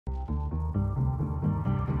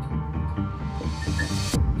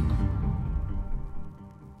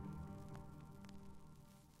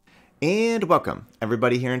And welcome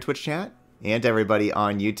everybody here in Twitch chat and everybody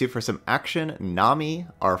on YouTube for some Akshan Nami,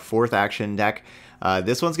 our fourth action deck.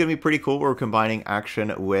 This one's going to be pretty cool. We're combining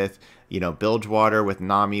action with, Bilgewater with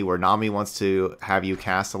Nami, where Nami wants to have you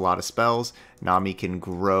cast a lot of spells. Nami can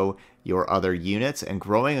grow your other units, and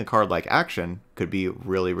growing a card like Akshan could be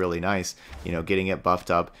really, really nice. Getting it buffed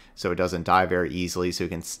up so it doesn't die very easily, so it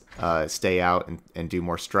can stay out and do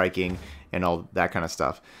more striking and all that kind of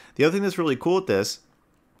stuff. The other thing that's really cool with this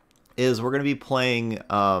is we're going to be playing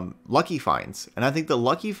Lucky Finds. And I think the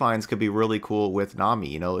Lucky Finds could be really cool with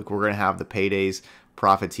Nami. Like we're going to have the Paydays,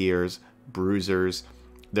 Profiteers, Bruisers.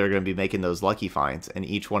 They're going to be making those Lucky Finds. And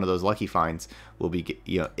each one of those Lucky Finds will be,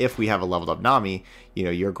 if we have a leveled up Nami,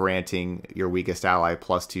 you're granting your weakest ally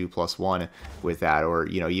 +2/+1 with that. Or,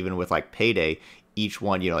 even with like Payday, each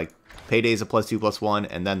one, like Payday's a +2/+1,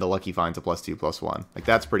 and then the Lucky Finds a +2/+1. Like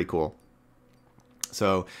that's pretty cool.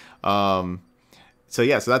 So, So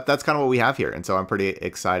that's kind of what we have here, and so I'm pretty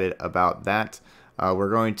excited about that. We're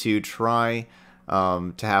going to try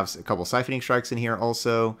to have a couple Siphoning Strikes in here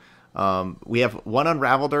also. We have one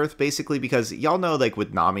Unraveled Earth, basically, because y'all know, like,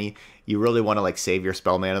 with Nami, you really want to, like, save your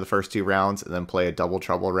spell mana the first 2 rounds, and then play a Double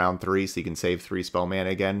Trouble round 3, so you can save 3 spell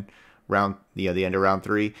mana again, the end of round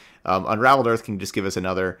 3. Unraveled Earth can just give us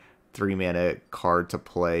another 3 mana card to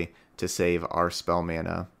play to save our spell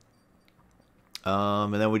mana.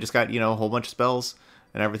 And then we just got, a whole bunch of spells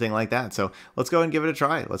and everything like that. So let's go and give it a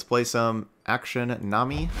try. Let's play some Akshan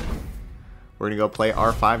Nami. We're going to go play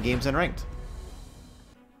our 5 games in ranked.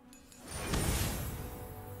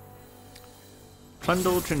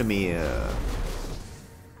 Trundle, Tryndamere.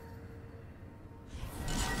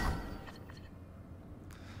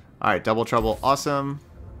 Alright, Double Trouble, awesome.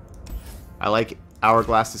 I like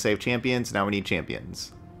Hourglass to save champions. Now we need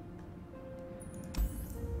champions.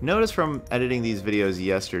 Noticed from editing these videos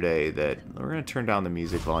yesterday that we're going to turn down the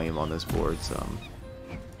music volume on this board. So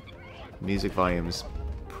music volume's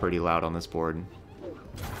pretty loud on this board.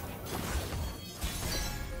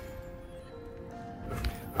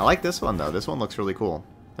 I like this one though. This one looks really cool.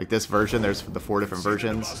 Like this version, there's the 4 different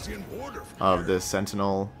versions of the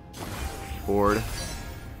Sentinel board.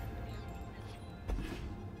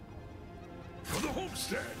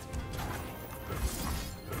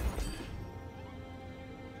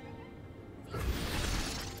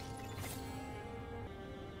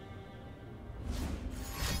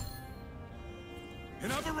 In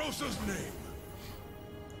Avarosa's name.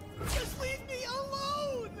 Just leave me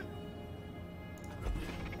alone!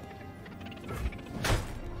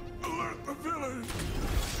 Alert the village!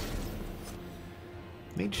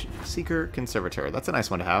 Mage Seeker Conservator. That's a nice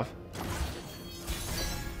one to have.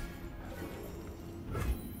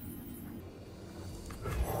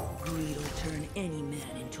 Greed will turn any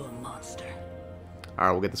man into a monster.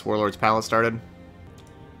 Alright, we'll get this Warlord's Palace started.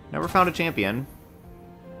 Never found a champion.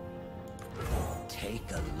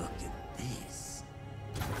 Take a look at this.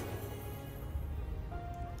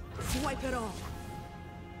 Swipe it off.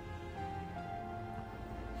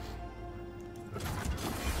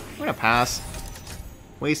 I'm gonna pass.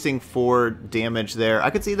 Wasting 4 damage there.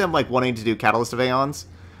 I could see them like wanting to do Catalyst of Aeons.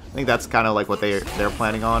 I think that's kind of like what they're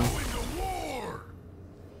planning on.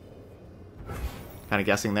 Kind of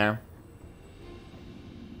guessing there.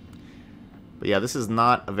 But yeah, this is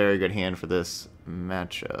not a very good hand for this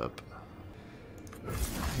matchup.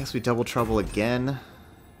 I guess we Double Trouble again.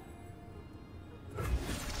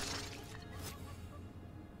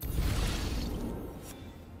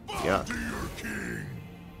 Yeah.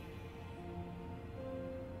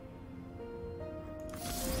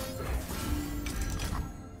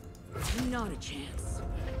 Not a chance.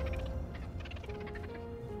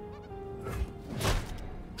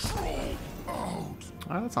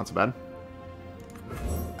 Alright, that's not so bad.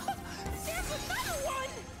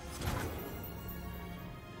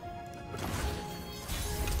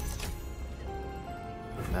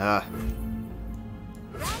 I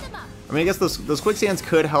mean, I guess those quicksands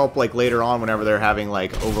could help like later on whenever they're having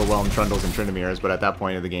like Overwhelm Trundles and Tryndameres, but at that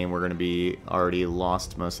point of the game we're going to be already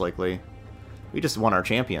lost most likely. We just won our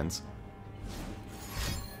champions.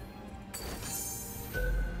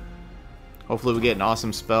 Hopefully we get an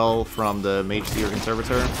awesome spell from the Mage Seeker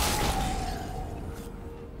Conservator.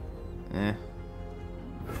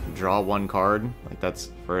 Draw 1 card. Like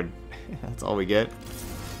that's for that's all we get.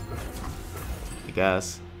 I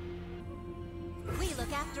guess. We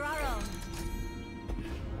look after our own.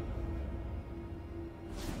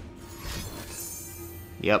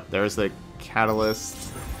 Yep, there's the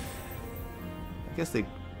Catalyst. I guess they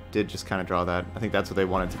did just kind of draw that. I think that's what they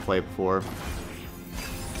wanted to play before.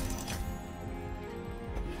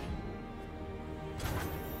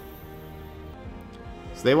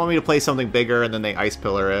 So they want me to play something bigger, and then they Ice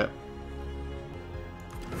Pillar it.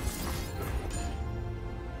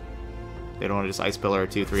 They don't want to just Ice Pillar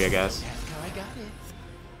 2-3, I guess. I got it.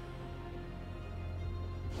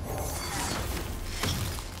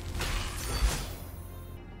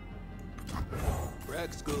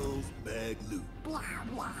 Crack skulls, bag loot. Blah,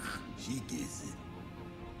 blah. She gets it.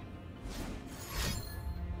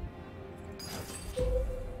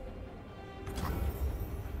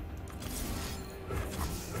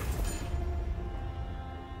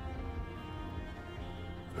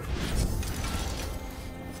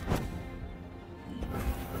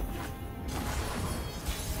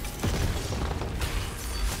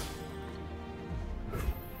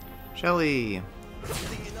 Shelly.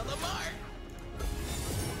 Another mark.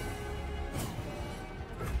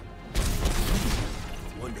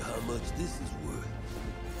 Wonder how much this is worth.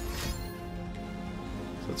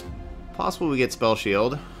 So it's possible we get Spell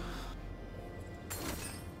Shield.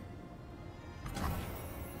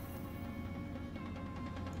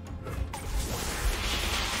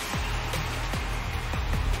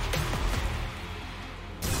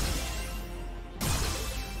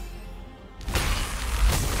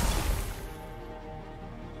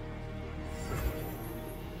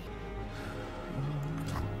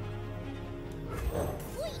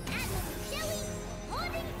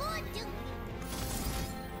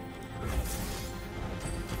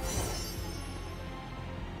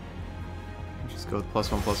 Go with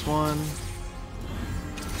 +1/+1.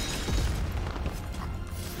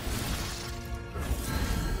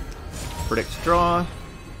 Predict draw.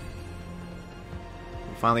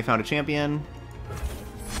 We finally found a champion.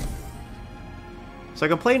 So I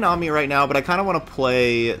can play Nami right now, but I kind of want to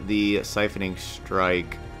play the Siphoning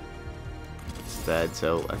Strike instead.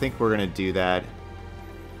 So I think we're going to do that.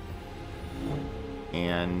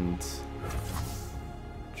 And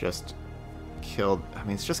just killed. I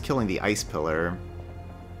mean, it's just killing the Ice Pillar.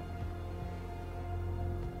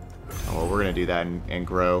 Oh, well, we're gonna do that and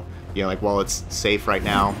grow. You know, like while it's safe right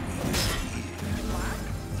now.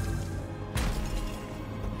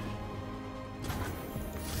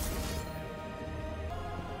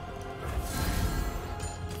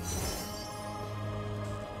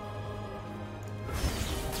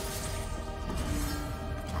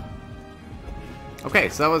 Okay,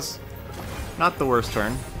 so that was not the worst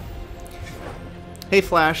turn. Hey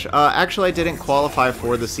Flash, actually I didn't qualify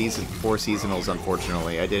for the seasonals,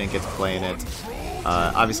 unfortunately. I didn't get to play in it.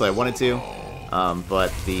 Obviously I wanted to,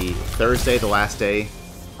 but the Thursday, the last day,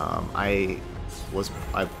 I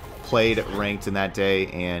played ranked in that day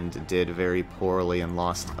and did very poorly and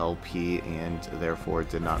lost LP and therefore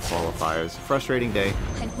did not qualify. It was a frustrating day.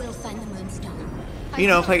 I will find the Moonstone. You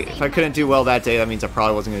know, if I couldn't do well that day, that means I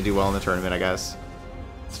probably wasn't going to do well in the tournament, I guess.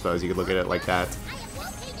 I suppose you could look at it like that. I have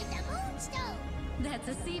located the Moonstone. That's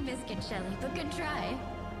a sea biscuit, Shelly, but good try.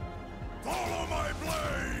 Follow my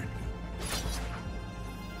blade!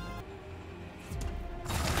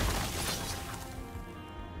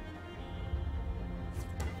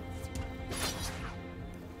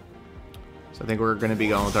 So I think we're going to be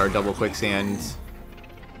going with our double quicksand.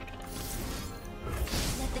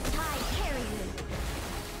 Let the tide carry you.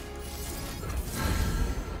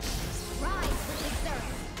 Rise with the surf.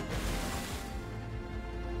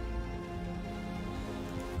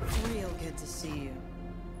 Real good to see you.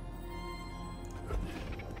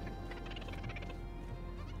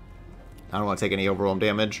 I don't want to take any Overwhelm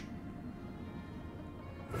damage.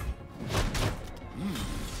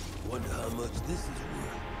 Wonder how much this is worth.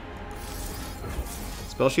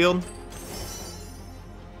 Spell shield?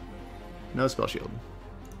 No spell shield.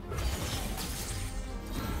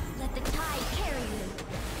 Let the tide carry you.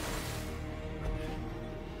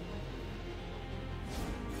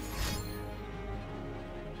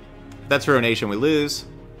 That's Ruination, we lose.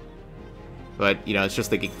 But, you know, it's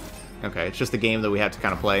just the okay, it's just the game that we have to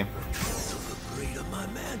kind of play. Took a grade of my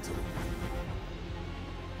mantle.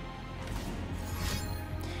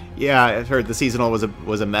 Yeah, I've heard the seasonal was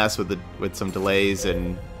a mess with some delays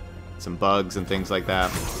and some bugs and things like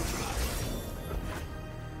that.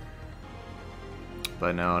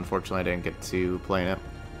 But no, unfortunately I didn't get to play in it.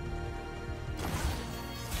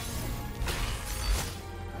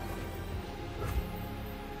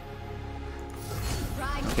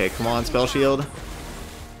 Okay, come on, spell shield.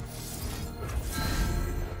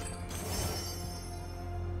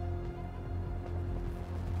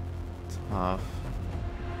 Tough.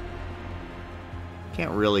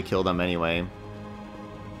 Can't really kill them anyway.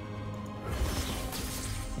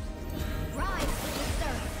 Rise with the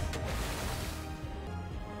surf.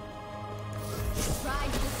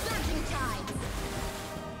 Ride the surging tides.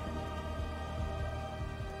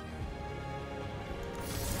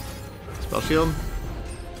 Spell shield.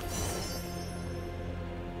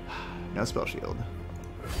 No spell shield.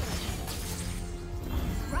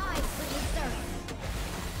 Rise with the surf.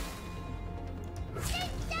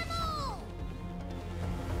 Take them all!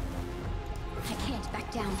 I can't back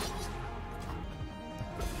down.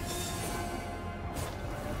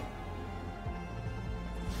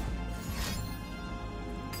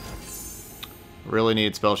 Really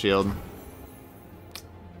need spell shield.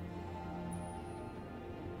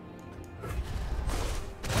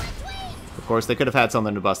 Of course, they could have had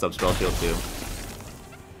something to bust up spell shield too.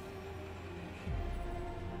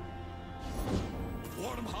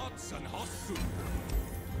 Warm hearts and hot soup.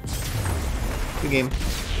 Good game.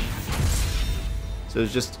 So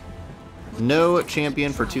it's just no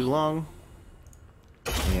champion for too long.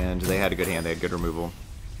 And they had a good hand. They had good removal.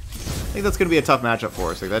 I think that's going to be a tough matchup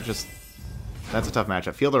for us. Like that's a tough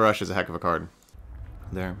matchup. Field of Rush is a heck of a card.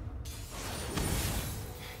 There.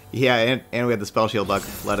 Yeah, and we had the spell shield luck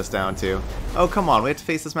let us down too. Oh, come on. We have to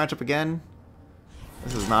face this matchup again?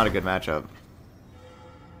 This is not a good matchup.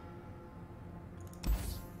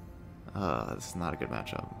 This is not a good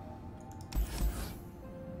matchup.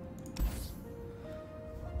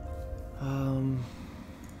 I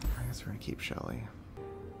guess we're gonna keep Shelly.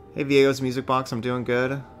 Hey, Viego's Music Box, I'm doing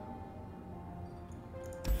good.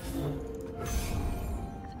 Set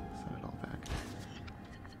it all back.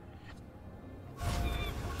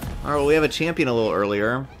 Alright, well, we have a champion a little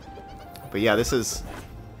earlier. But yeah, this is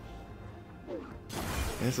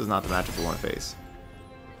not the matchup we want to face.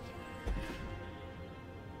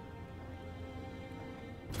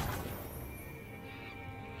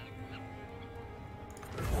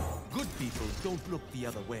 Good people don't look the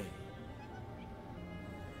other way.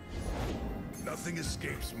 Nothing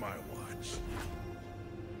escapes my watch.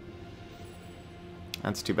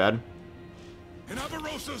 That's too bad. In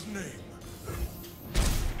Avarosa's name.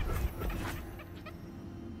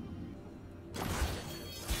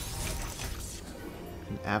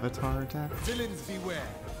 An avatar attack? Villains beware.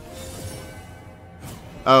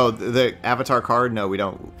 Oh, the avatar card? No, we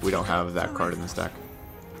don't have that card in this deck.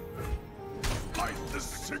 Fight the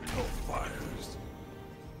signal fires.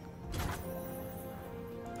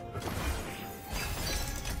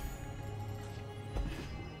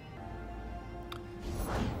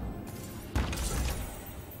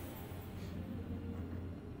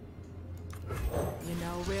 You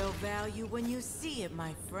know real value when you see it,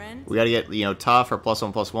 my friend. We gotta get, you know, tough or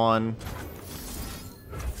 +1/+1.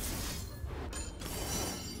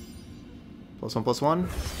 +1/+1.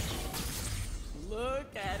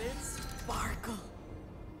 Look at it sparkle.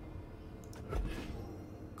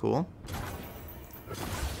 Cool.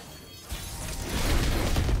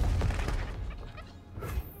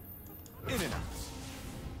 In and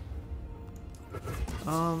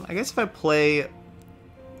out. I guess if I play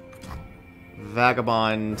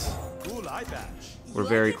Vagabond, Cool eye patch. we're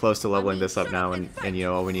very close to leveling this up now, and you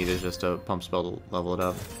know, all we need is just a pump spell to level it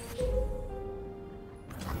up.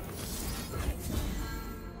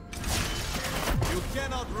 You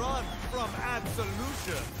cannot run from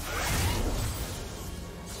absolution.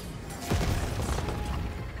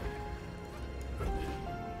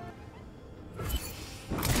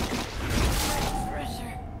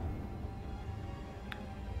 Pressure.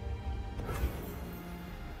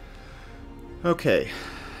 Okay.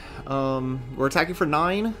 We're attacking for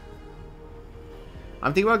 9.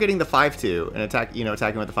 I'm thinking about getting the 5/2 and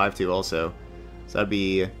attacking with the 5/2 also. So that'd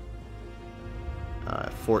be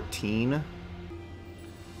 14.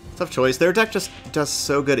 Tough choice. Their deck just does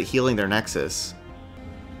so good at healing their Nexus.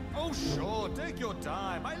 Oh sure, take your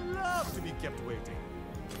time. I love to be kept waiting.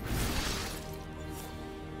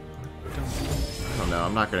 I don't know.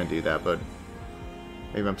 I'm not gonna do that, but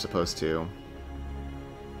maybe I'm supposed to.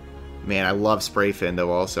 Man, I love Spray Fin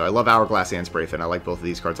though. Also, I love Hourglass and Spray Fin. I like both of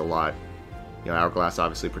these cards a lot. You know, Hourglass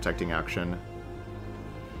obviously protecting action.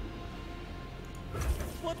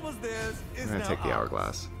 What was theirs is I'm gonna now take the ours.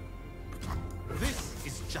 Hourglass. This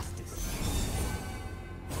is justice.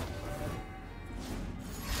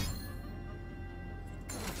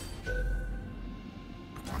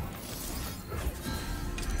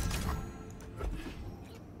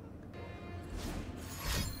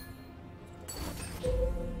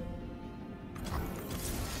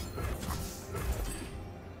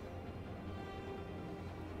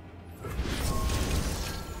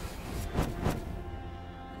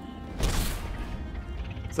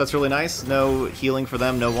 So that's really nice. No healing for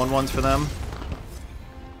them, no 1/1s for them.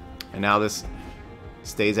 And now this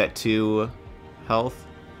stays at 2 health.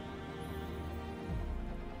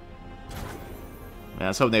 Man, I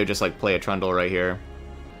was hoping they would just like play a Trundle right here.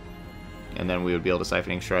 And then we would be able to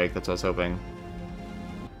Siphoning Strike. That's what I was hoping.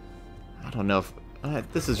 I don't know if...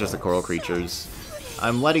 this is just the coral creatures.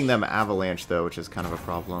 I'm letting them avalanche, though, which is kind of a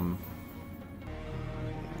problem.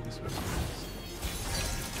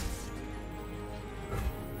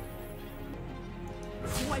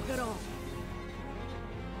 Wipe it off.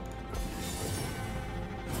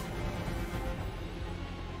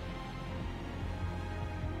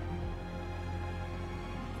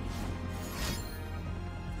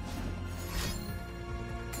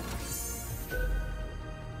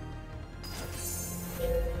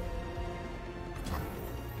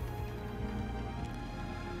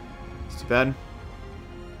 It's too bad.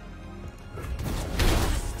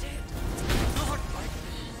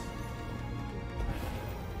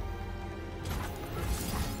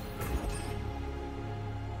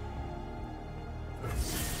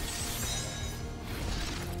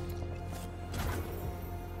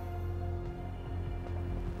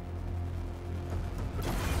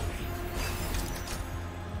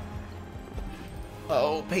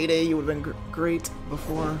 Oh, Payday, you would have been great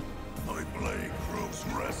before. My blade grows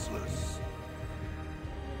restless.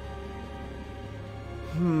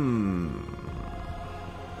 I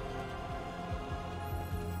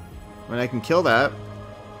mean, I can kill that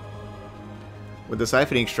with the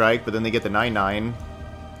Siphoning Strike, but then they get the 9/9.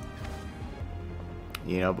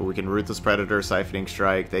 You know, but we can Ruthless Predator, Siphoning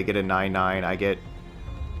Strike. They get a 9/9. I get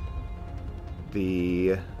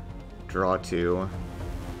the draw 2.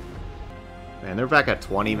 Man, they're back at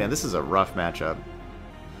 20. Man, this is a rough matchup.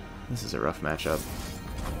 This is a rough matchup.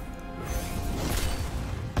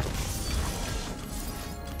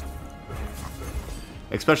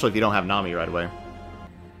 Especially if you don't have Nami right away.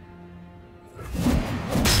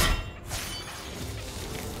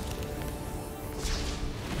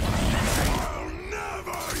 I'll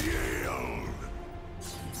never yield.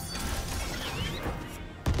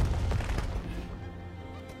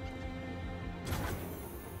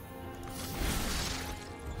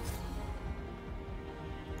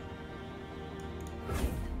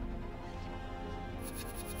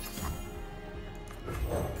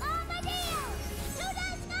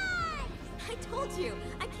 I told you,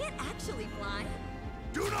 I can't actually fly.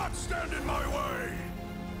 Do not stand in my way.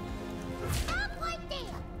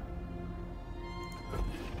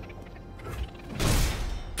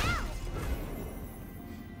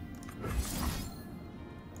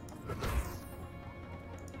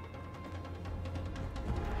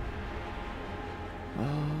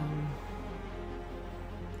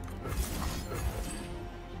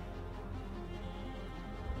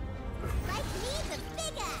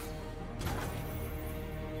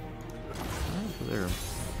 There.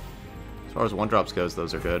 As far as 1-drops goes,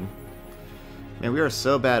 those are good. Man, we are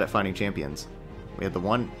so bad at finding champions. We had the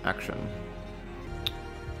one action.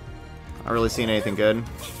 Not really seeing anything good.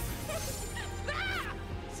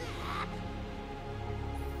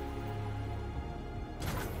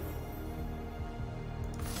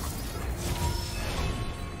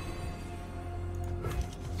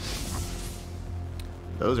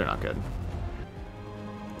 Those are not good.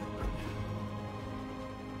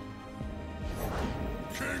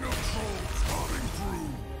 King of trolls coming through.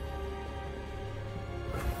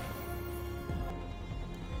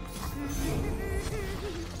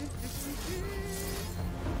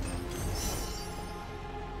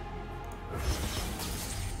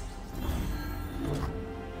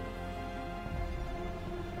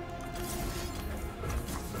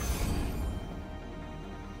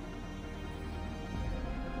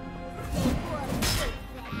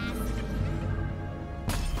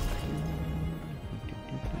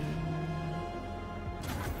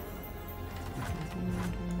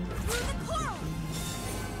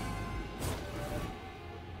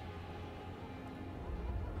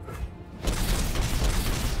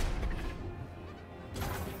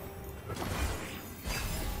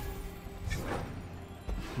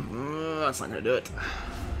 That's not gonna do it.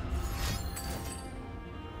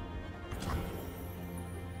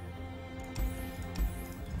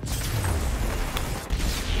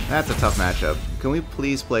 That's a tough matchup. Can we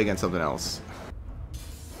please play against something else?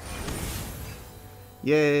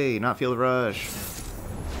 Yay, not Field Rush.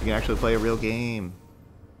 You can actually play a real game.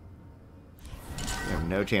 You have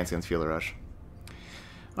no chance against Field Rush.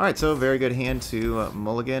 Alright, so very good hand to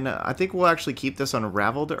Mulligan. I think we'll actually keep this on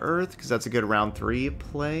Ravel to Earth, because that's a good round 3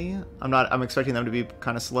 play. I'm expecting them to be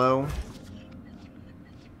kind of slow.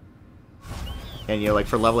 And, you know, like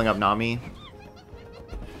for leveling up Nami.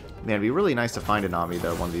 Man, it'd be really nice to find a Nami,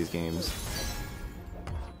 though, one of these games.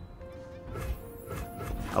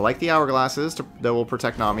 I like the hourglasses that will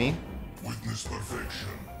protect Nami. Witness perfection,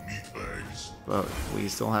 meatbags. But we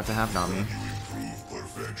still have to have Nami. You improve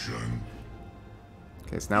perfection.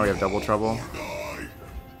 Okay, so now we have double trouble. Or die.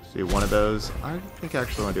 do one of those. I think I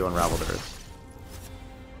actually want to do Unraveled Earth.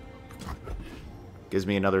 Gives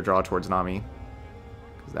me another draw towards Nami.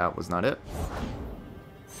 Because that was not it.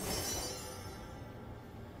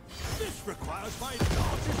 This requires my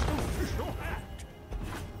largest official act.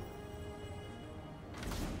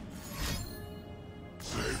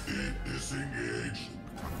 Safety disengaged.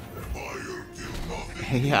 Fire kill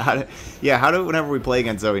nothing. Yeah, how do whenever we play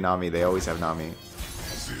against Zoe Nami, they always have Nami.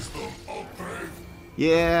 System upgrade.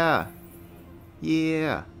 Yeah.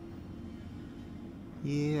 Yeah.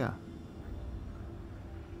 Yeah.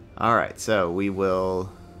 Alright, so we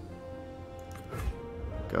will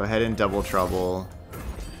go ahead and double trouble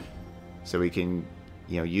so we can,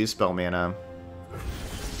 use spell mana.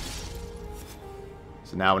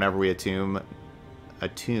 So now whenever we attune,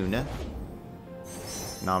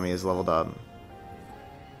 Nami is leveled up.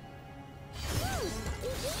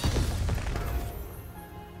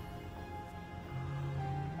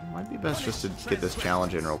 Might be best just to get this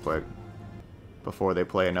challenge in real quick before they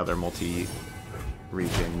play another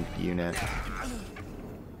multi-region unit.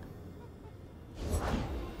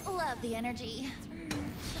 Love the energy.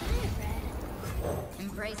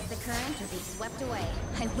 Embrace the current or be swept away.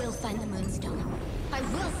 I will find the Moonstone. I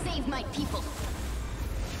will save my people.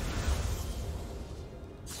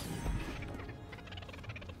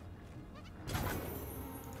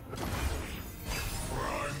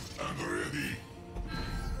 Prime and ready.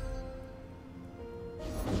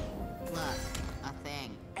 Look, a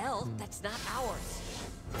thing. Elf, that's not ours.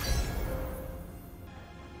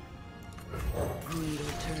 Greed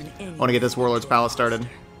will turn any. I want to get this Warlord's Palace started.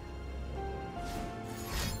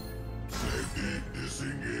 Safety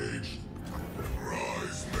disengaged.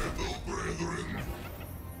 Rise, metal brethren.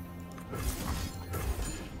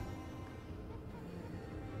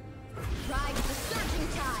 Ride the surging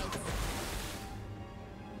tides.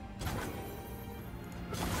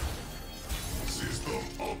 System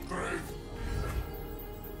upgrade.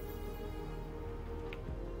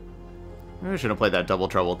 Maybe I should have played that double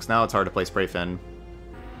trouble, because now it's hard to play Spray Fin.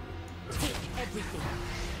 Take everything.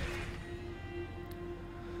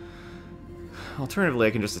 Alternatively, I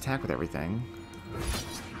can just attack with everything.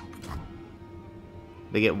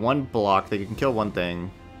 They get one block, they can kill one thing.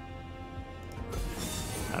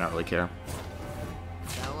 I don't really care.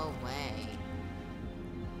 Go away.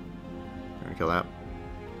 I'm gonna kill that.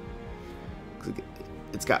 'Cause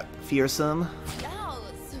it's got fearsome. Oh,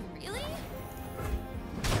 so really?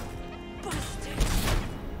 Busted.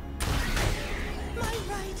 My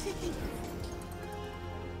writing.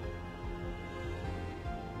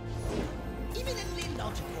 Eminently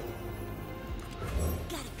logical.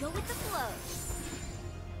 Gotta go with the flow.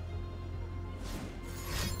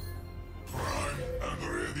 Prime and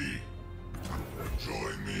ready.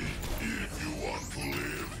 Join me if you want to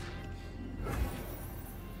live.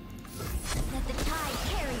 Let the tide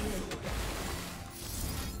carry you.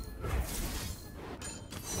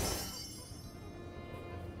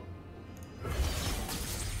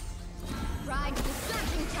 Ride the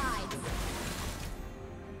surging tides.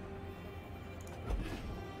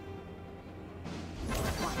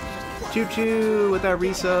 Choo Choo with that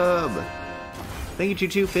resub. Thank you, Choo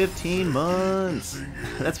Choo. 15 months.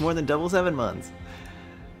 That's more than double 7 months.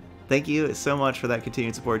 Thank you so much for that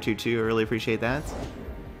continued support, Choo Choo. I really appreciate that.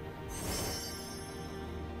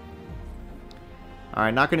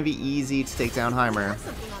 Alright, not going to be easy to take down Heimer.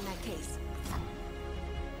 Something on that case.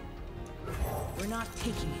 We're not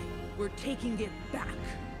taking it. We're taking it back.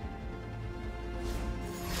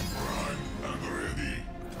 Prime and ready.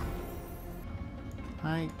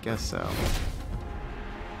 I guess so.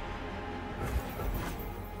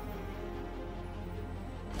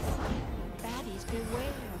 Baddies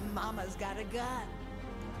beware. Mama's got a gun.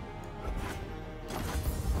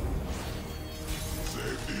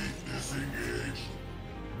 Safety disengaged.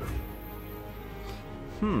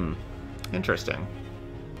 Interesting.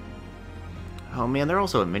 Oh man, they're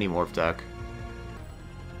also a mini morph deck.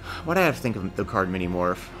 Why'd I have to think of the card mini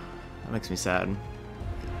morph? That makes me sad.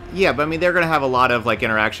 Yeah, but I mean, they're gonna have a lot of like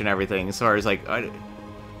interaction and everything. As far as like,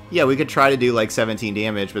 yeah, we could try to do like 17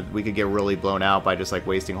 damage, but we could get really blown out by just like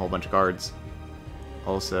wasting a whole bunch of cards.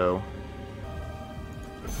 Also,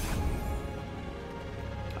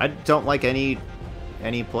 I don't like any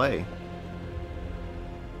play.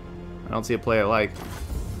 I don't see a play I like.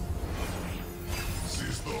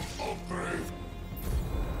 System upgrade.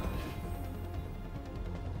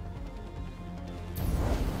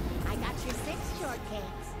 I got your 6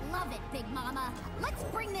 shortcakes. Love it, Big Mama. Let's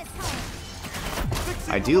bring this home.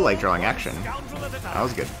 I do like drawing action. That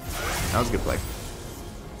was good. That was a good play.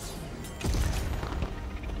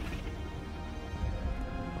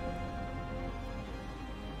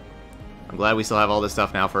 I'm glad we still have all this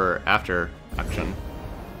stuff now for after action.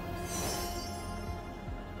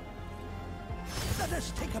 Let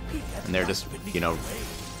us take a peek at And they're just, you know,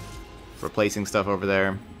 replacing stuff over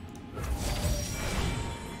there.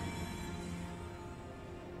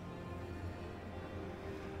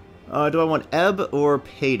 Do I want Ebb or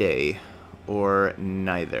Payday? Or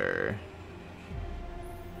neither?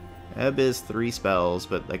 Ebb is 3 spells,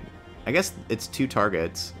 but like, I guess it's 2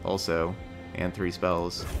 targets also, and 3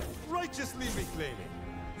 spells. righteously reclaiming.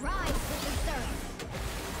 Rise with the surf.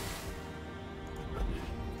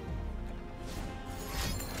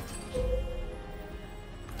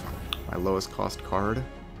 My lowest cost card.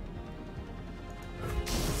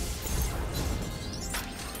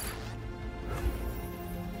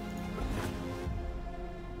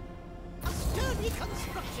 A sturdy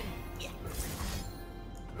construction. Yeah.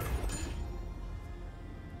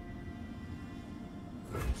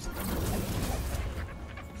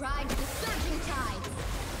 Ride the surging tides.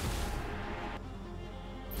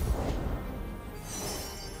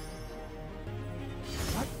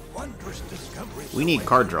 What wondrous discovery. We need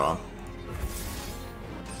card draw.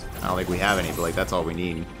 I don't think we have any, but like that's all we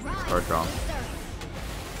need. Is card draw. With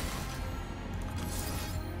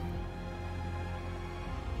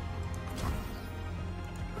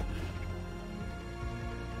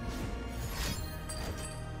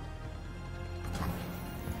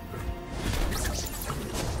the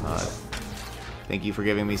surf. Thank you for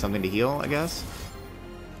giving me something to heal, I guess.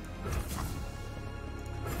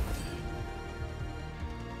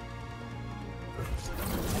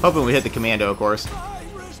 Hoping we hit the commando, of course.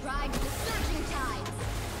 Ride the surging tides.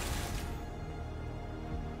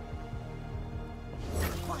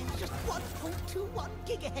 Requires just 1.21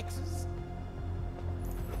 gigahexes.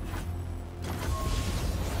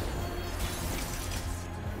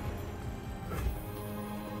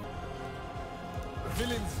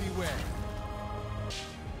 Villains beware.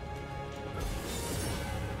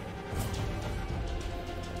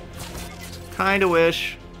 Kinda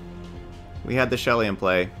wish we had the Shelly in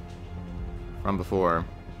play from before.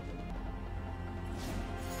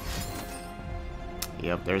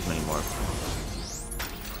 Yep, there's many more.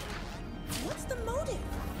 What's the motive?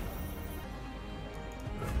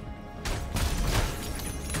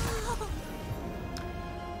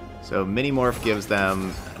 So Mini Morph gives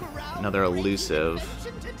them another elusive,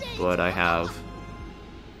 but I have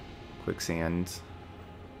Quicksand.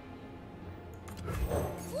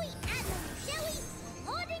 Sweet apple, Shelly.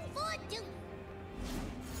 Hoarding for two.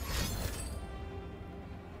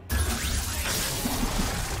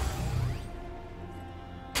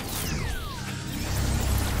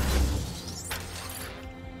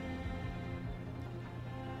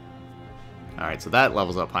 Alright, so that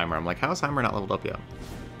levels up Heimer. I'm like, how is Heimer not leveled up yet?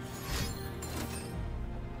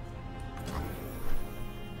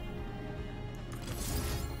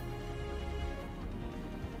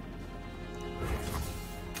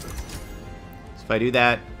 So if I do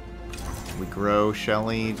that, we grow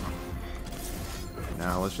Shelly.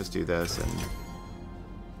 Now let's just do this and... Let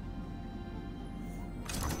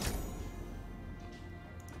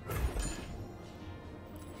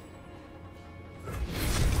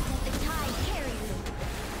the tide carry you.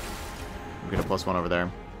 we get a +1 over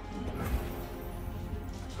there.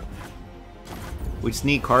 We just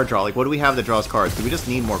need card draw. Like, what do we have that draws cards? Do we just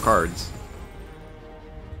need more cards?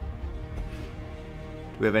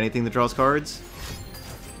 Do we have anything that draws cards?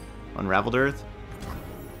 Unraveled Earth?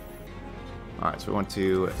 Alright, so we want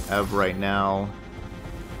to Ebb right now.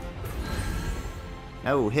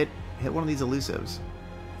 No, hit one of these elusives.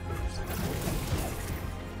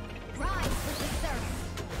 Rise with the surf.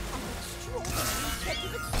 Extraordinary set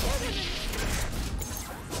of experiments.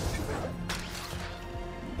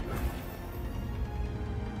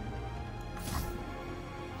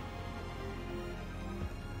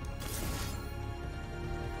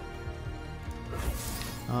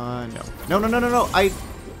 No. No.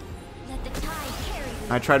 Let the tide carry you.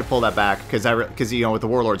 I tried to pull that back because you know, with the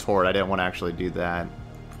Warlord's Horde, I didn't want to actually do that.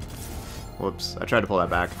 Whoops! I tried to pull that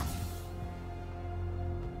back.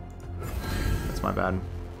 That's my bad.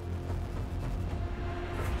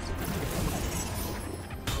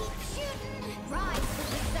 Rise with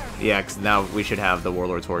the surf. Yeah, because now we should have the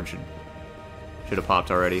Warlord's Horde should have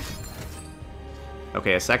popped already.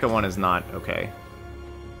 Okay, a second one is not okay.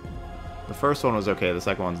 The first one was okay. The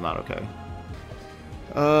second one's not okay.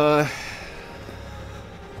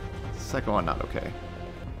 Second one not okay.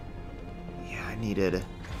 Yeah, I needed.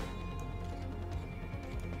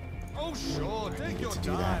 Oh sure, take your to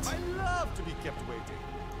do time. that. I love to be kept waiting.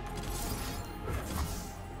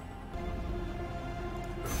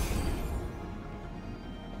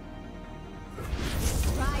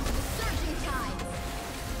 Ride the surging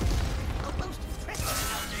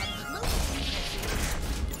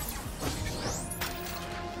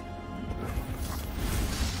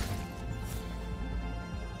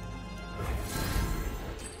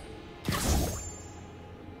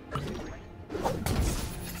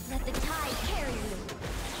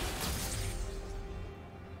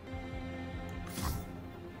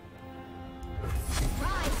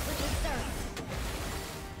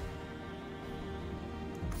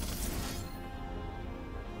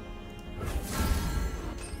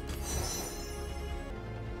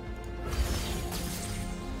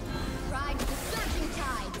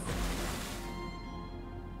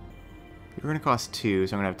You're gonna cost 2,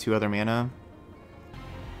 so I'm gonna have 2 other mana.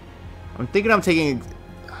 I'm thinking I'm taking...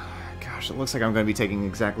 Gosh, it looks like I'm gonna be taking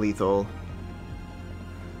exact lethal.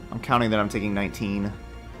 I'm counting that I'm taking 19.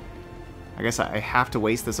 I guess I have to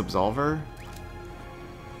waste this Absolver.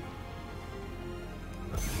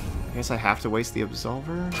 I guess I have to waste the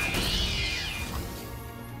Absolver.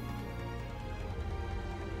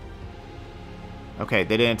 Okay,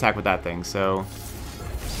 they didn't attack with that thing, so...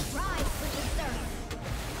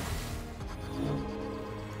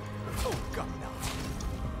 Oh, come now.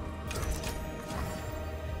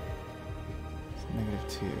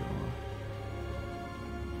 -2.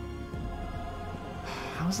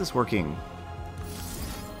 How is this working?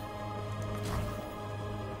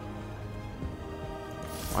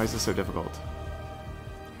 Why is this so difficult?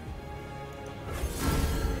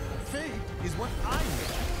 Fate is what I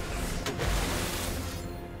make.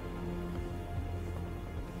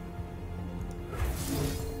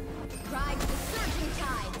 Ride the surging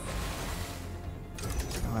tides.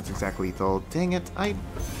 Oh, that's exactly lethal. Dang it, I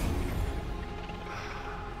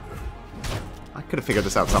could have figured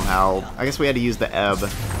this out somehow. I guess we had to use the ebb.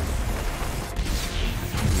 Use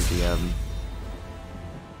the ebb.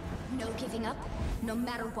 No giving up, no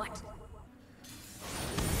matter what.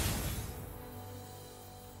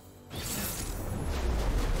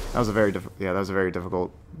 That was a very that was a very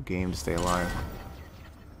difficult game to stay alive.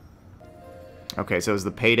 Okay, so it was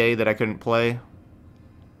the payday that I couldn't play.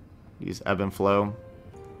 Use ebb and flow.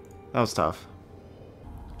 That was tough.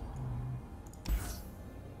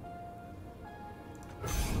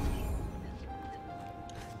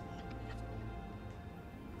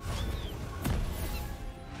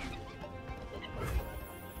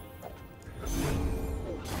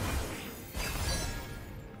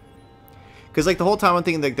 Because, like, the whole time I'm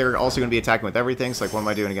thinking that they're also going to be attacking with everything, so, like, what am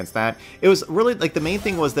I doing against that? It was really, like, the main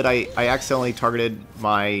thing was that I accidentally targeted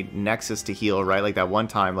my Nexus to heal, right? Like, that one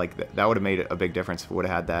time, like, that would have made a big difference if we would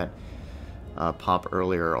have had that pop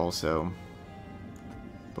earlier also.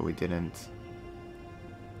 But we didn't.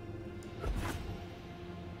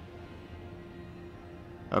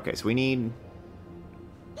 Okay, so we need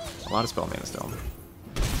a lot of spell mana still.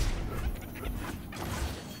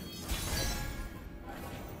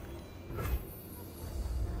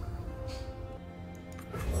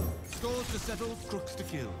 Scores to settle, crooks to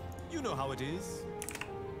kill. You know how it is.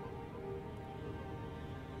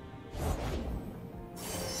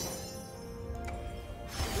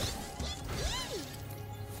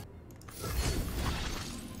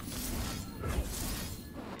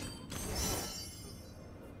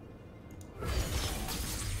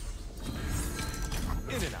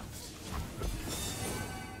 In and out.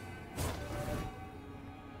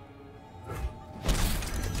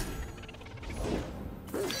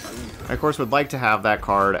 I, of course, would like to have that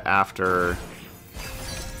card after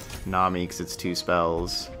Nami, because it's 2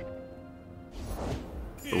 spells.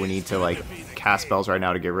 But we need to, like, cast spells right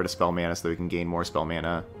now to get rid of spell mana so that we can gain more spell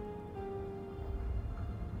mana.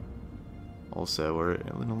 Also, we're in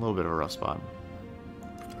a little bit of a rough spot,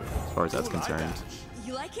 as far as that's concerned.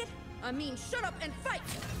 You like it? I mean, shut up and fight!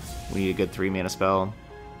 We need a good 3 mana spell.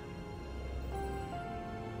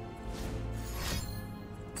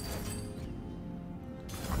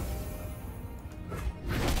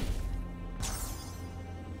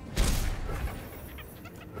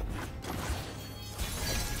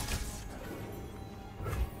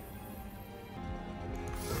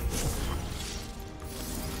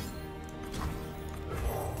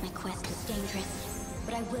 My quest is dangerous,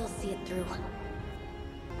 but I will see it through.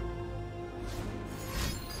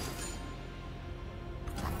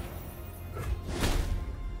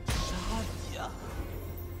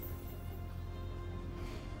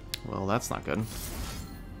 Well, that's not good.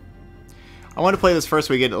 I want to play this first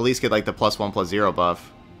so we at least get like the +1/+0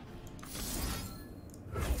 buff.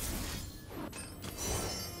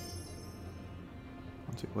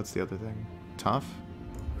 What's the other thing? Tough?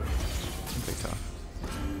 I'll take tough.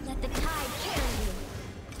 Let the tide carry you.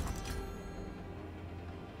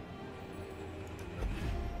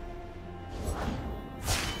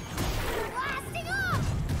 Blasting off!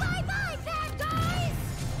 Bye-bye, bad guys!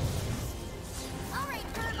 All right,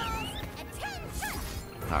 Turtles, attention!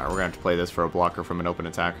 Alright, we're gonna have to play this for a blocker from an open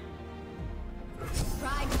attack.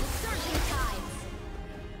 Ride the surging tides.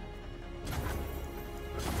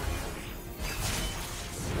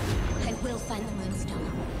 I will find the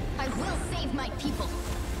Moonstone. I will save my people.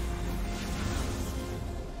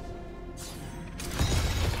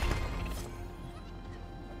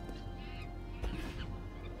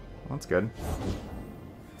 That's good.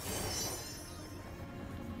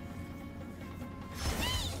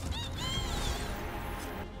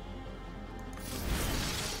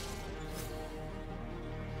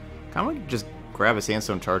 Kind of just grab a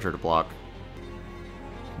Sandstone Charger to block.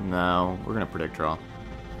 No, we're gonna predict draw.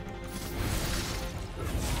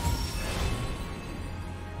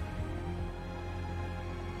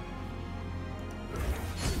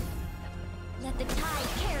 Let the tide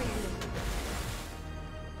carry you.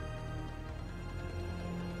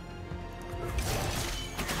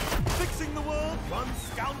 Fixing the world one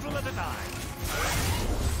scoundrel at a time.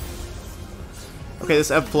 Okay, this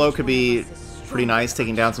ebb flow could be pretty nice,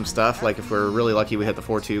 taking down some stuff. Like if we're really lucky, we hit the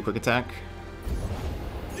 4-2 quick attack.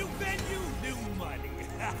 New venue, new money.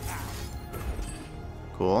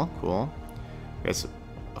 Cool, cool. Okay, so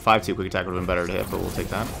a 5-2 quick attack would have been better to hit, but we'll take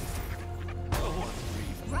that.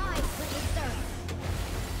 Rise with the surf.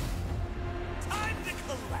 Time to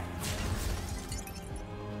collect.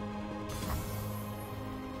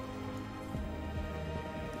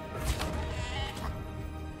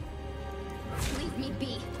 Leave me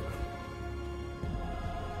be.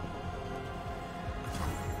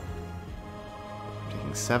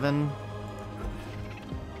 Taking 7.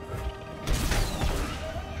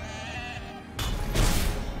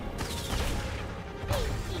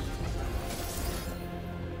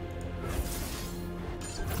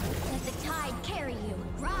 Let the tide carry you.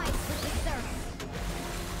 Rise with the surf.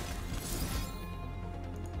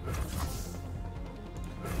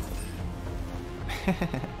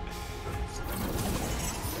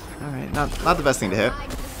 Alright, not the best thing to hit. Ride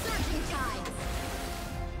the surging tides.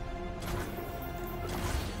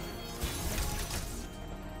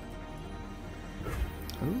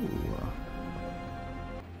 Ooh.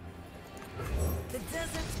 The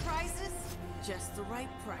desert's prices, just the right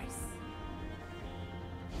price.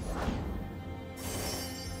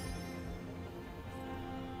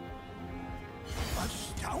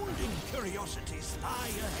 Astounding curiosities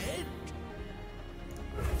lie ahead.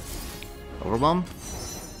 Overwhelm?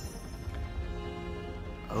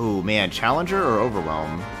 Oh man, Challenger or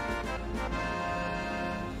Overwhelm?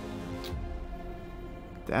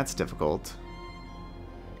 That's difficult.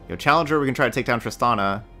 You know, Challenger, we can try to take down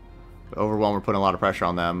Tristana. But Overwhelm, we're putting a lot of pressure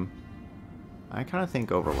on them. I kind of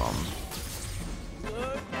think Overwhelm.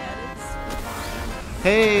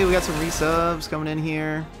 Hey, we got some resubs coming in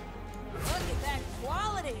here. Look at that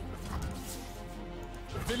quality.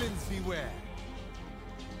 Villains beware.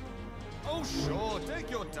 Oh sure, take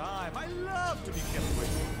your time. I love to be kept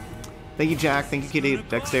waiting. Thank you, Jack. Thank you, Kitty.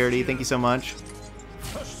 Dexterity. Thank you so much.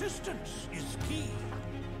 Persistence is key.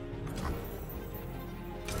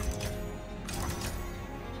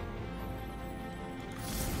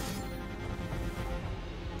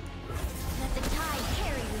 Let the tide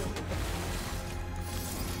carry you.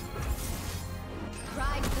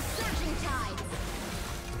 Ride the surging tides.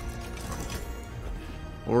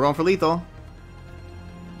 We're going for lethal.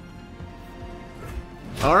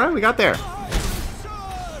 Alright, we got there.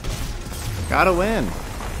 Gotta win.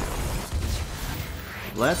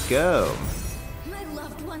 Let's go. My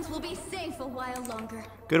loved ones will be safe a while longer.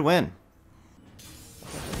 Good win.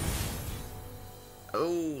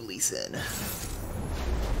 Oh, Lee Sin.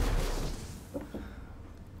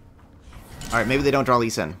 Alright, maybe they don't draw Lee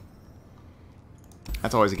Sin.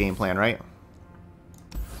 That's always a game plan, right?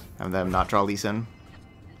 Have them not draw Lee Sin.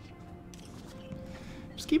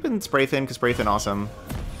 Just keeping Spray Fin, because Spray Fin awesome.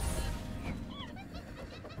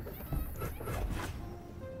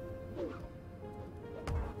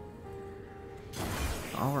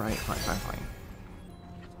 Alright, fine.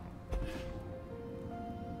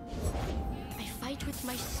 I fight with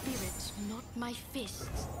my spirit, not my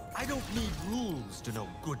fists. I don't need rules to know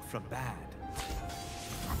good from bad.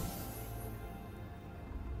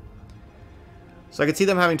 So I could see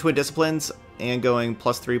them having Twin Disciplines and going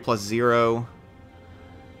 +3/+0.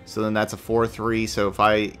 So then that's a 4/3. So if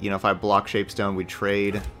I block Shapestone, we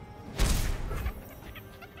trade.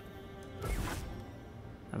 I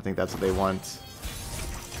don't think that's what they want.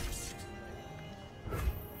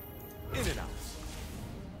 In and out.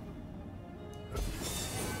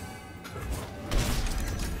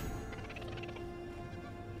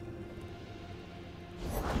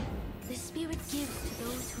 The spirit gives to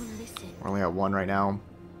those who listen. We're only at 1 right now.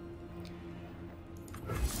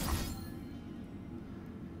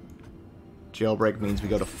 Jailbreak means we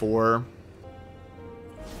go to 4.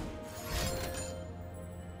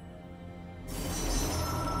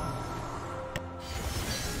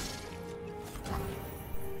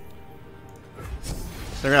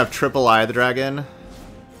 They're gonna have triple Eye of the Dragon.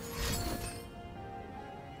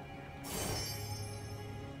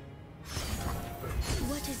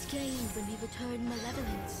 What is gained when we return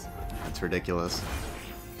malevolence? That's ridiculous.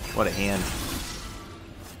 What a hand.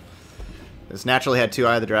 This naturally had 2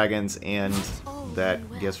 Eye of the Dragons and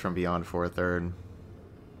that Gifts from Beyond for a 3rd.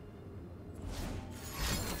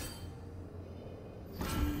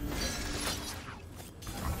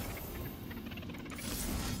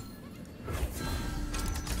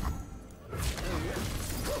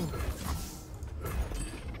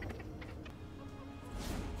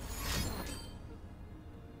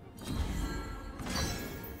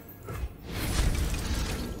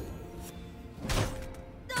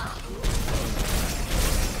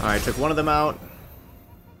 Alright, took one of them out.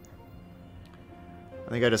 I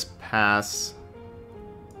think I just pass.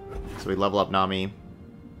 So we level up Nami.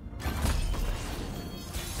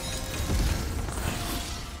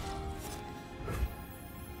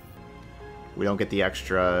 We don't get the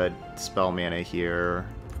extra spell mana here.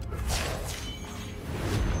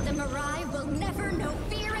 The Mirai will never know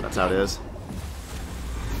fear again. That's how it is.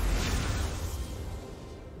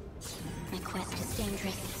 My quest is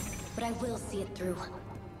dangerous, but I will see it through.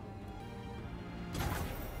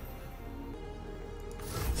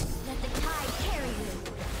 Let the tide carry you.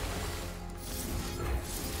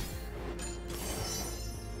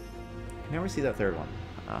 Never see that third one.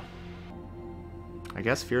 I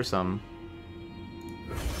guess fearsome.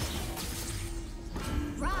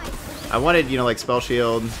 I wanted, you know, like spell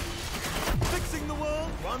shield. Fixing the world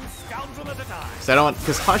one scoundrel at a time. Cause I don't,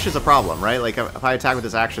 because hush is a problem, right? Like if I attack with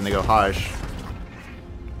this action, they go hush.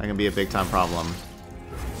 That can be a big time problem.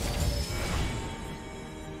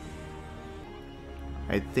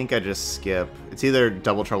 I think I just skip. It's either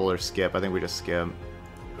double trouble or skip. I think we just skip.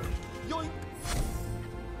 Yoink.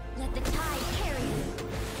 Let the tide carry you.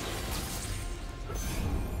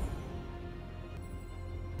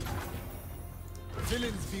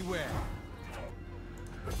 Villains beware.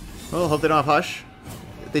 Well, hope they don't have hush.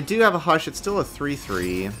 If they do have a hush, it's still a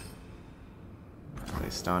 3/3. They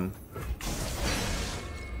stun.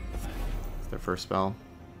 It's their first spell.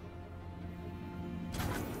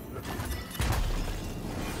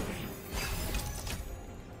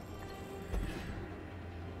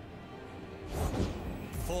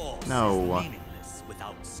 Force No. is meaningless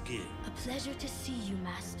without skill. A pleasure to see you,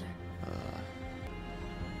 Master.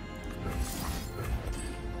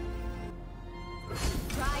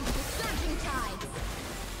 Ride the surging tides.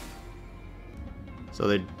 So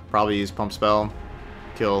they'd probably use pump spell,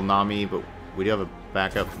 kill Nami, but we do have a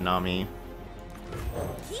backup Nami.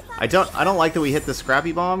 I don't like that we hit the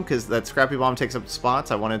Scrappy Bomb, because that Scrappy Bomb takes up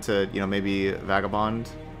spots. I wanted to, you know, maybe Vagabond.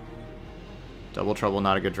 Double Trouble,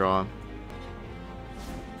 not a good draw.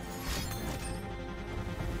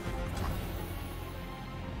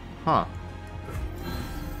 Huh.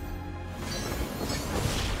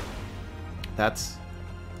 That's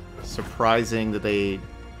surprising that they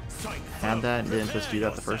had that and didn't just do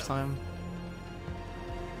that the first time.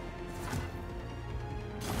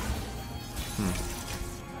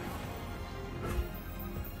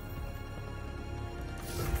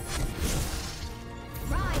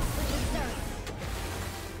 Ride for dessert.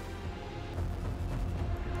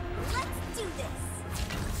 Let's do this.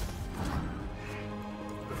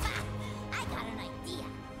 Ha! I got an idea.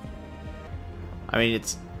 I mean,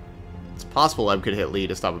 it's possible I could hit Lee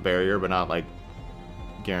to stop a barrier, but not like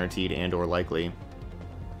guaranteed and or likely.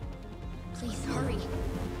 Please hurry.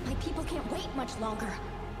 My people can't wait much longer.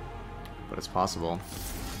 But it's possible.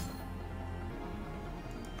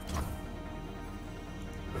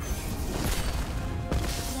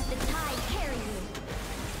 Let the tide carry you.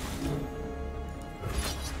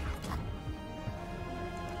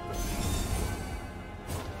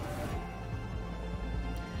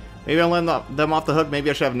 Maybe I'll let them off the hook. Maybe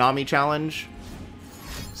I should have Nami challenge.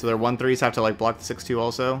 So their 1/3s have to like block the 6/2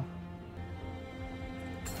 also.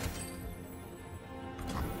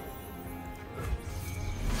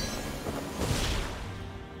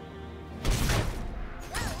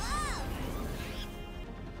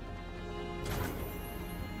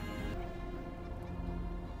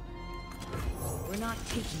 We're not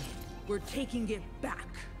taking it. We're taking it back.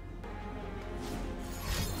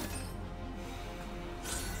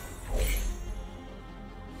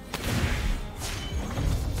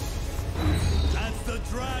 As the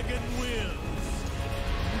dragon wills.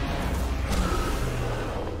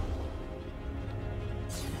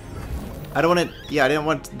 I don't want it. Yeah, I didn't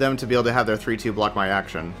want them to be able to have their 3/2 block my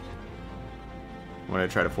action when I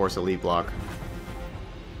try to force a lead block.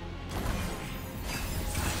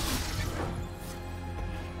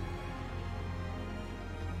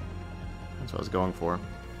 That's what I was going for.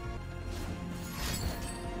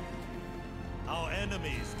 Our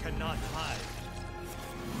enemies cannot hide.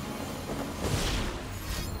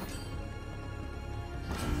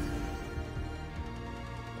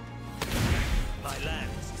 My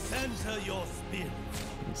lands, center your spirit.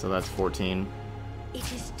 So that's 14.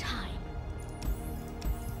 It is time.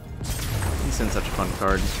 He's in such a fun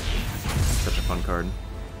card. Such a fun card.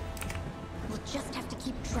 We'll just have to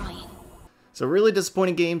keep trying. So really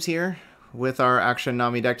disappointing games here with our Akshan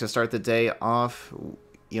Nami deck to start the day off.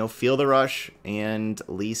 You know, Feel the Rush and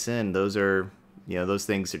Lee Sin. Those are, you know, those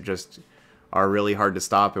things are really hard to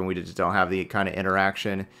stop, and we just don't have the kind of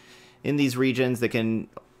interaction in these regions that can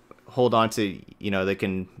hold on to, you know, that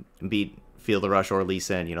can beat Feel the Rush or Lee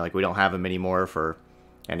Sin. You know, like we don't have them anymore for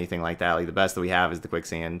anything like that. Like the best that we have is the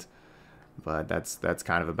Quicksand, but that's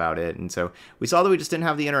kind of about it. And so we saw that we just didn't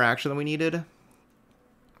have the interaction that we needed.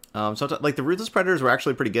 So like the Ruthless Predators were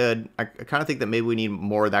actually pretty good. I kind of think that maybe we need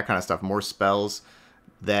more of that kind of stuff, more spells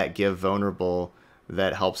that give vulnerable,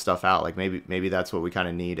 that help stuff out. Like maybe that's what we kind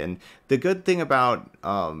of need. And the good thing about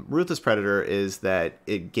Ruthless Predator is that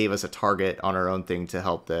it gave us a target on our own thing to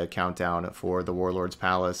help the countdown for the Warlord's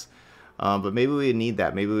Palace. But maybe we need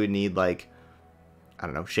that. Maybe we need, like, I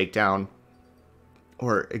don't know, Shakedown.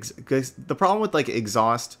 Or because the problem with like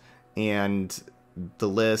Exhaust and the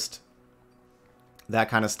list, that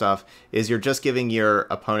kind of stuff, is you're just giving your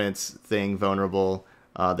opponent's thing vulnerable.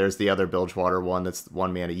 There's the other Bilgewater one that's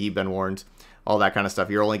 1 mana. You've been warned. All that kind of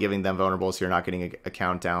stuff. You're only giving them vulnerable, so you're not getting a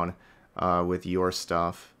countdown with your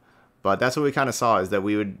stuff. But that's what we kind of saw, is that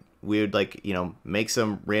we would like, you know, make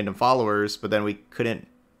some random followers, but then we couldn't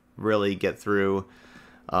really get through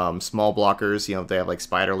small blockers. You know, if they have like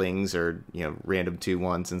Spiderlings or, you know, random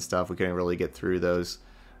 2/1s and stuff, we couldn't really get through those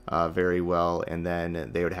very well. And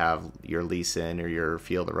then they would have your Lee Sin or your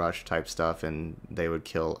Feel the Rush type stuff, and they would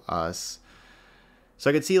kill us. So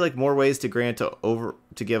I could see like more ways to grant to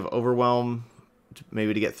give Overwhelm,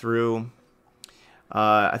 maybe to get through.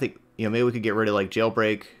 I think, you know, maybe we could get rid of like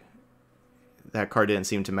Jailbreak. That card didn't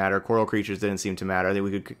seem to matter. Coral Creatures didn't seem to matter. I think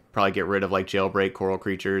we could probably get rid of like Jailbreak, Coral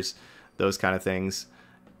Creatures, those kind of things,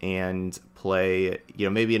 and play, you know,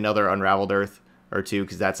 maybe another Unraveled Earth or two,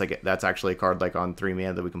 because that's actually a card like on 3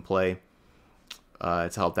 mana that we can play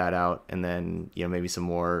to help that out. And then, you know, maybe some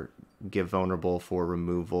more give vulnerable for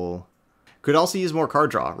removal. Could also use more card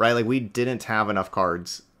draw, right? Like we didn't have enough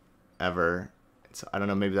cards ever. So I don't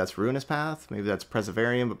know, maybe that's Ruinous Path, maybe that's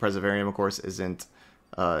Preservarium, but Preservarium, of course, isn't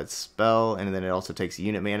spell, and then it also takes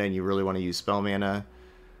unit mana, and you really want to use spell mana.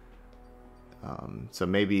 So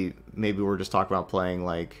maybe we're just talking about playing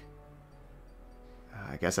like,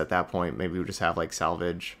 I guess at that point, maybe we just have like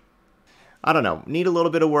Salvage. I don't know, need a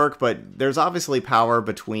little bit of work, but there's obviously power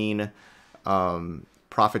between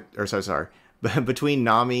between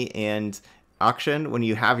Nami and Akshan. When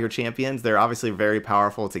you have your champions, they're obviously very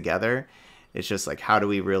powerful together. It's just like, how do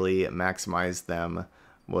we really maximize them?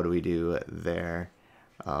 What do we do there?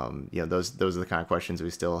 You know, those are the kind of questions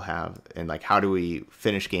we still have. And like, how do we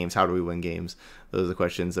finish games? How do we win games? Those are the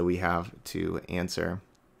questions that we have to answer.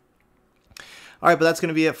 All right, but that's going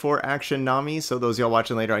to be it for Akshan Nami. So those of y'all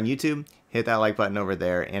watching later on YouTube, hit that like button over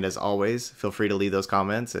there. And as always, feel free to leave those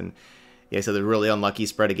comments. And yeah, so the really unlucky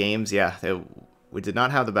spread of games. Yeah, we did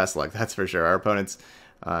not have the best luck, that's for sure. Our opponents,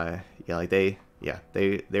 they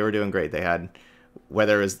were doing great. They had,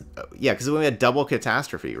 whether it was, because we had double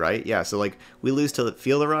Catastrophe, right? Yeah, so like we lose to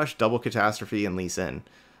Feel the Rush, double Catastrophe, and Lee Sin.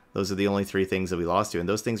 Those are the only 3 things that we lost to, and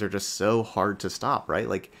those things are just so hard to stop, right?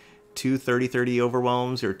 Like 2 30-30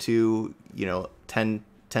 overwhelms, or 2, you know,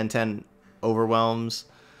 10-10 overwhelms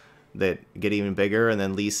that get even bigger, and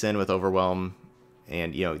then Lee Sin with Overwhelm.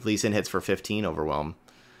 And, you know, Lee Sin hits for 15 Overwhelm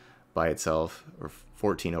by itself, or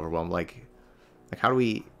 14 Overwhelm. Like how do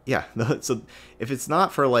we, yeah. So if it's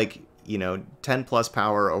not for like, you know, 10 plus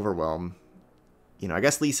power Overwhelm, you know, I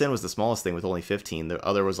guess Lee Sin was the smallest thing with only 15. The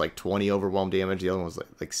other was like 20 Overwhelm damage. The other one was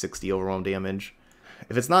like 60 Overwhelm damage.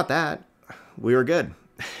 If it's not that, we were good.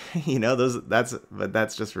 You know, but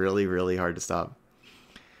that's just really, really hard to stop.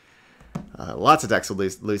 Lots of decks will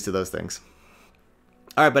lose to those things.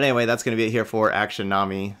 All right, but anyway, that's going to be it here for Akshan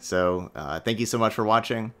Nami. So thank you so much for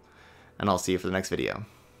watching, and I'll see you for the next video.